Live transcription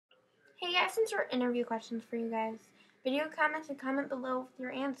Hey guys, since we're interview questions for you guys, video comments and comment below with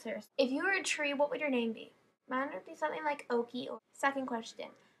your answers. If you were a tree, what would your name be? Mine would be something like Okie. Or second question,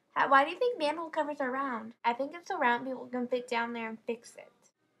 why do you think manhole covers are round? I think it's so round people can fit down there and fix it.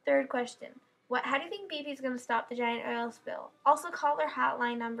 Third question, how do you think BP is going to stop the giant oil spill? Also call their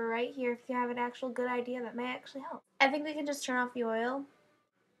hotline number right here if you have an actual good idea that may actually help. I think they can just turn off the oil.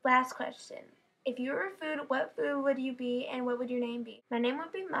 Last question. If you were a food, what food would you be and what would your name be? My name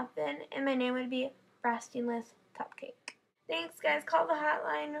would be Muffin and my name would be Frostingless Cupcake. Thanks guys. Call the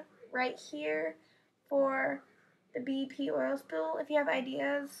hotline right here for the BP oil spill if you have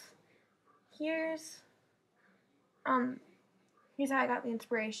ideas. Here's how I got the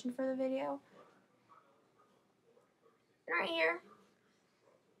inspiration for the video. And right here,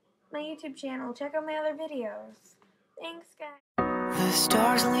 my YouTube channel. Check out my other videos. Thanks guys. The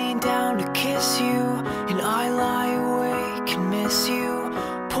stars lean down to kiss you, and I lie awake and miss you.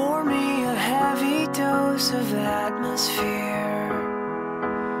 Pour me a heavy dose of atmosphere,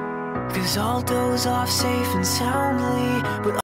 'cause I'll doze off safe and soundly, but